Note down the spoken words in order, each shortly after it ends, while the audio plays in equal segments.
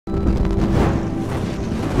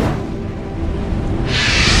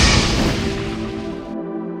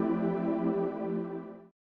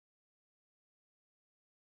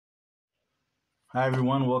Hi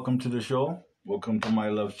everyone, welcome to the show. Welcome to my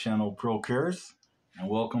love channel Pro Cares, and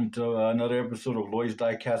welcome to another episode of Lloyd's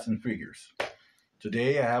Die Cast and Figures.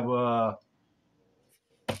 Today I have a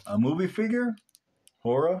movie figure,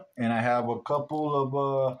 horror, and I have a couple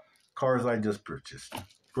of cars I just purchased.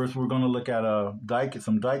 First, we're going to look at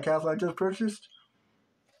some die cast I just purchased.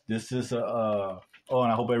 This is and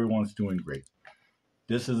I hope everyone's doing great.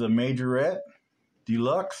 This is a Majorette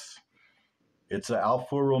Deluxe. It's an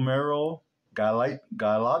Alfa Romero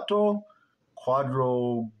Galato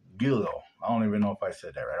Quadrogillo. I don't even know if I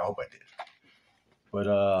said that right. I hope I did.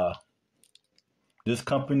 But this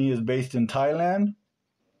company is based in Thailand.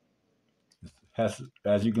 As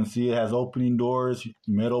you can see, it has opening doors,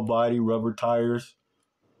 metal body, rubber tires.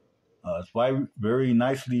 It's very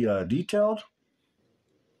nicely detailed.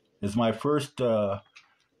 It's my first.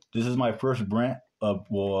 This is my first brand of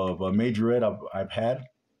a Majorette I've had.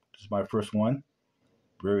 This is my first one.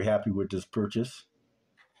 Very happy with this purchase.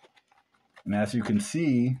 And as you can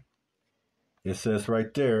see, it says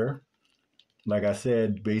right there, like I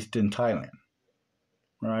said, based in Thailand.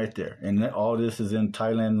 Right there. And all this is in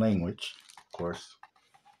Thailand language, of course.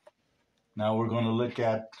 Now we're going to look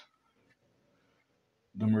at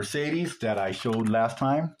the Mercedes that I showed last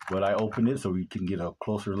time, but I opened it so we can get a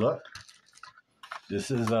closer look.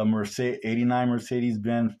 This is a 89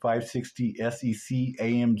 Mercedes-Benz 560 SEC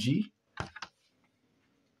AMG.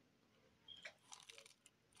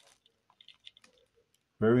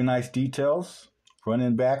 Very nice details, front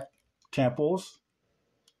and back temples.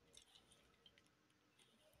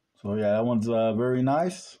 So yeah, that one's very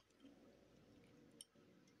nice.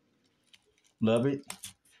 Love it.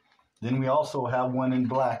 Then we also have one in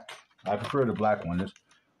black. I prefer the black one,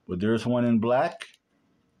 but there's one in black.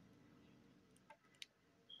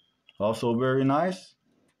 Also very nice.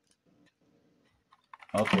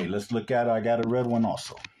 Okay, let's look at it. I got a red one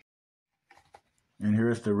also. And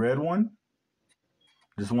here's the red one.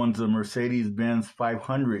 This one's a Mercedes-Benz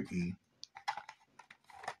 500E.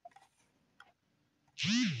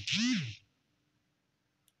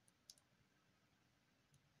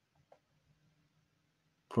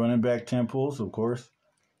 Front and back temples, of course.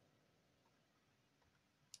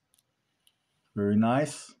 Very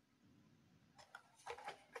nice.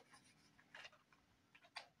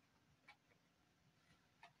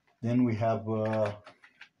 Then we have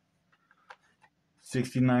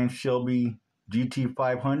 69 Shelby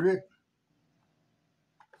GT500.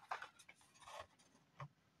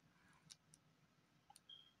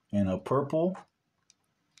 And a purple,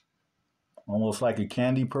 almost like a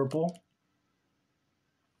candy purple.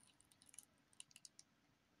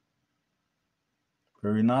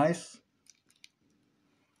 Very nice.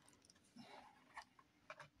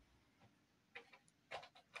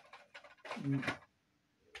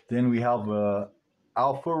 Then we have a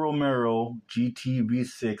Alfa Romero GT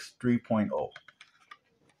V6 3.0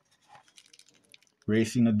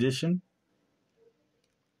 Racing Edition.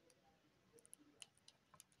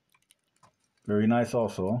 Very nice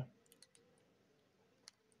also.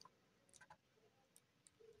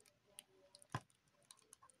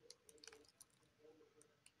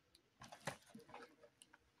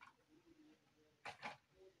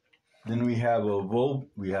 Then we have a Volvo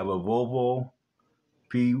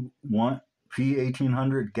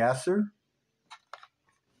P1800 Gasser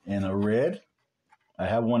in a red. I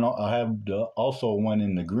have also one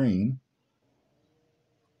in the green.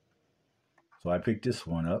 So I picked this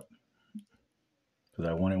one up because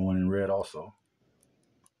I wanted one in red also.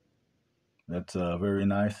 That's very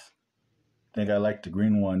nice. I think I like the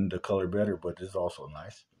green one, the color better, but this is also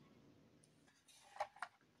nice.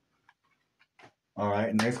 All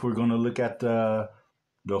right, next we're going to look at the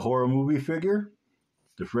horror movie figure,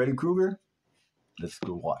 the Freddy Krueger. Let's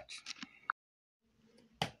go watch.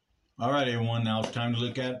 All right, everyone, now it's time to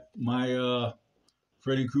look at my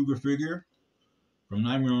Freddy Krueger figure from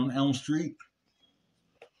Nightmare on Elm Street.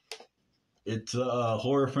 It's a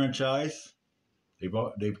horror franchise. They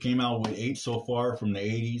came out with 8 so far from the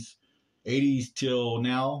 80s till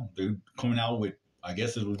now. They're coming out with, I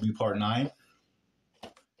guess it would be part 9.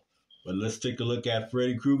 But let's take a look at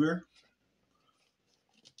Freddy Krueger.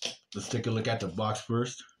 Let's take a look at the box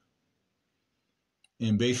first.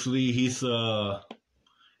 And basically, he's a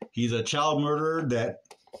child murderer that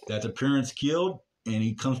the parents killed, and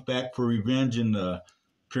he comes back for revenge in the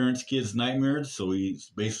parents' kids' nightmares. So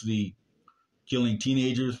he's basically killing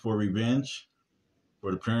teenagers for revenge for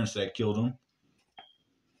the parents that killed him.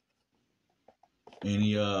 And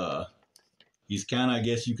he's kind of, I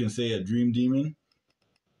guess you can say, a dream demon,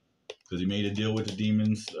 because he made a deal with the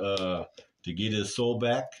demons to get his soul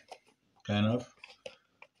back, kind of.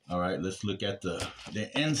 All right, let's look at the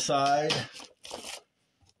inside.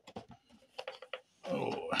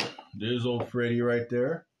 Oh, there's old Freddy right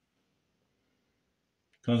there.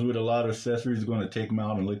 Comes with a lot of accessories. Going to take him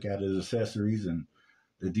out and look at his accessories and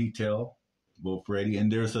the detail about Freddy.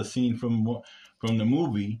 And there's a scene from the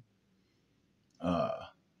movie. Yeah,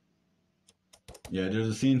 there's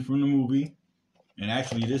a scene from the movie, and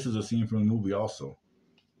actually, this is a scene from the movie also.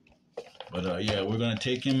 But yeah, we're gonna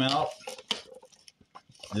take him out.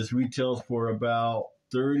 This retails for about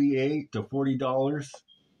 $38 to $40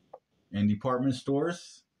 in department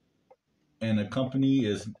stores, and the company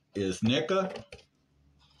is NECA,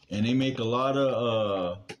 and they make a lot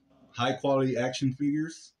of high quality action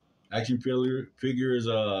figures,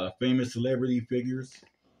 famous celebrity figures.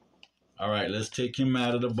 All right, let's take him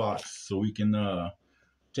out of the box so we can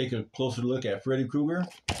take a closer look at Freddy Krueger.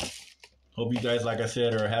 Hope you guys, like I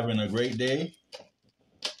said, are having a great day.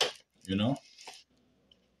 You know.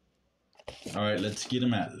 All right, let's get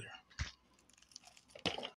him out of there.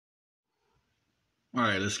 All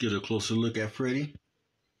right, let's get a closer look at Freddy.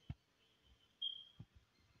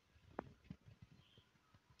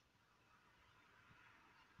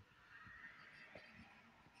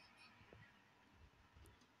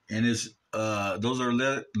 And those are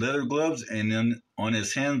leather gloves, and then on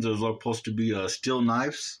his hands those are supposed to be steel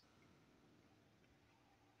knives.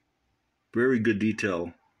 Very good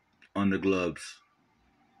detail on the gloves.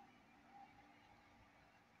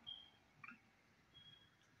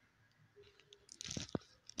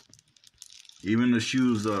 Even the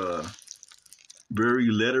shoes,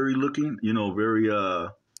 very leathery looking. You know, very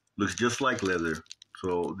looks just like leather.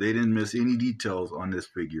 So they didn't miss any details on this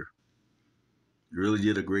figure. They really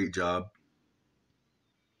did a great job.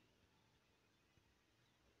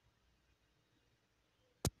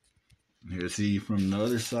 Here's see from the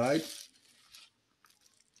other side.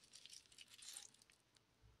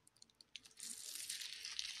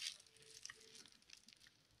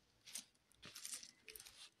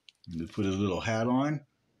 Let's put his little hat on.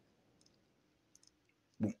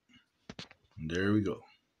 And there we go.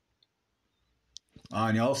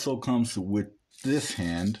 And he also comes with this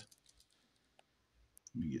hand.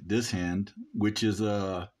 Let me get this hand, which is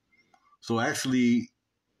so actually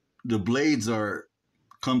the blades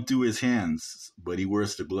come through his hands, but he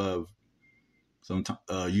wears the glove sometimes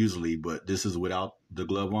usually, but this is without the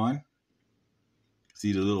glove on.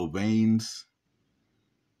 See the little veins.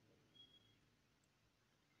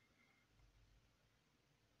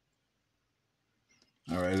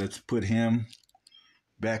 All right, let's put him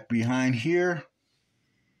back behind here.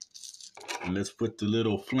 And let's put the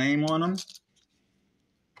little flame on him.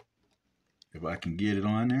 If I can get it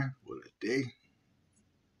on there. What a day.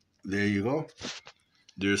 There you go.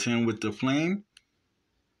 There's him with the flame.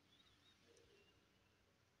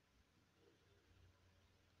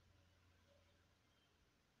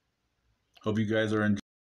 Hope you guys are enjoying.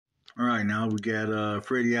 All right, now we got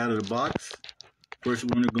Freddy out of the box. First,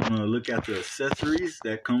 we're going to look at the accessories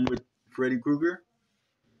that come with Freddy Krueger.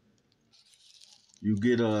 You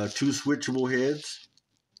get 2 switchable heads.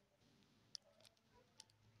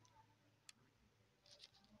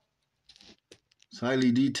 It's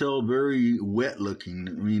highly detailed, very wet looking.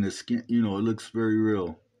 I mean, the skin, you know, it looks very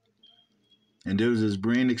real. And there's his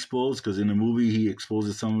brain exposed, because in the movie he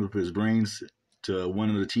exposes some of his brains to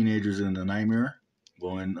one of the teenagers in the nightmare.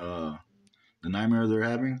 Well, in the nightmare they're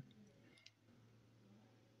having.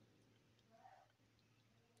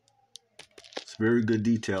 It's very good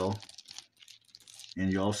detail.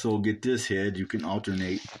 And you also get this head. You can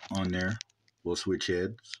alternate on there. We'll switch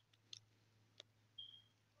heads.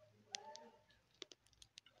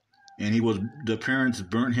 And the parents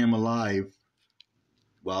burnt him alive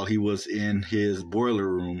while he was in his boiler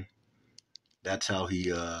room. That's how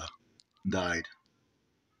he died.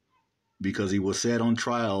 Because he was set on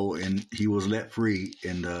trial and he was let free,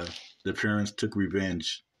 and the parents took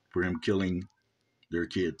revenge for him killing their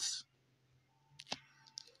kids.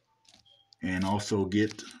 And also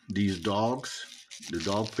get these dogs, the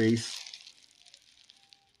dog face.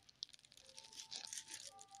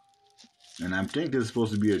 And I think this is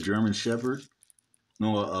supposed to be a German Shepherd.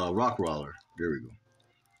 No, a Rottweiler. There we go.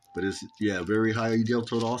 But it's, yeah, very high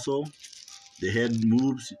detailed also. The head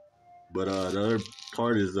moves, but the other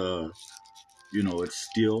part is, you know, it's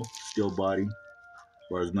steel body. As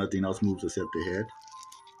far as nothing else moves except the head.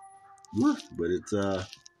 But it's,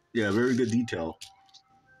 yeah, very good detail.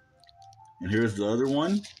 And here's the other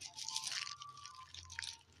one.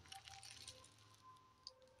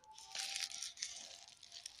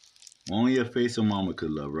 Only a face a mama could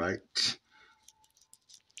love, right?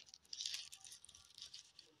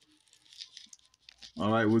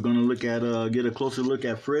 All right, we're gonna look at get a closer look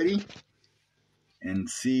at Freddy and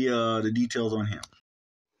see the details on him.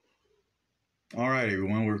 All right,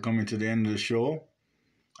 everyone, we're coming to the end of the show.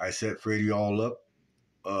 I set Freddy all up,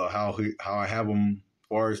 how I have him as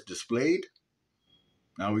far as displayed.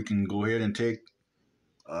 Now we can go ahead and take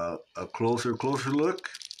a closer look.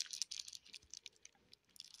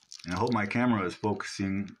 And I hope my camera is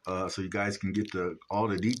focusing so you guys can get all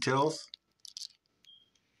the details.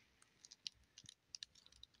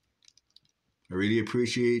 I really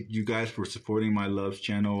appreciate you guys for supporting my Love's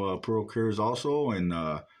channel, Pearl Cares also, and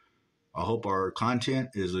I hope our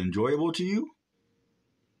content is enjoyable to you.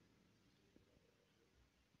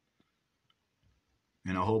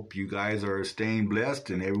 And I hope you guys are staying blessed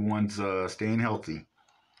and everyone's staying healthy.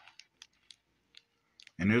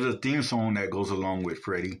 And there's a theme song that goes along with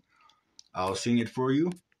Freddy. I'll sing it for you.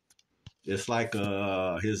 It's like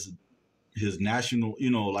his national,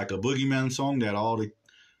 like a boogeyman song that all the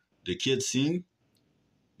kids sing,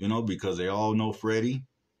 because they all know Freddy.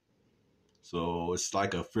 So it's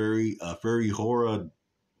like a fairy horror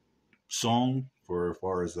song for as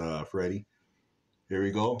far as Freddy. Here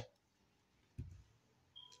we go.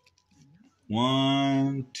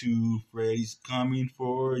 1, 2, Freddy's coming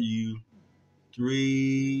for you.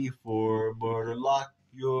 3, 4, better lock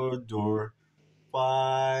your door.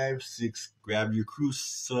 5, 6, grab your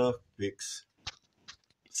crucifix.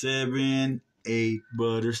 7, 8,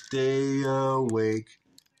 better stay awake.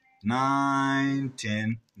 9,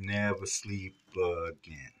 10, never sleep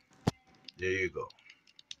again. There you go.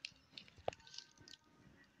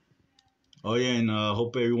 Oh yeah, and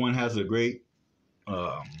hope everyone has a great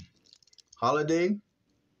holiday.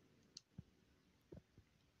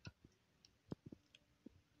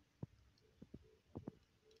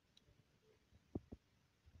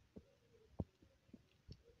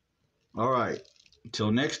 All right.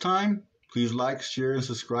 Until next time, please like, share, and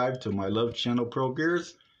subscribe to my love channel, Pearl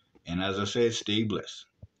Gears. And as I said, stay blessed.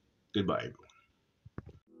 Goodbye, everyone.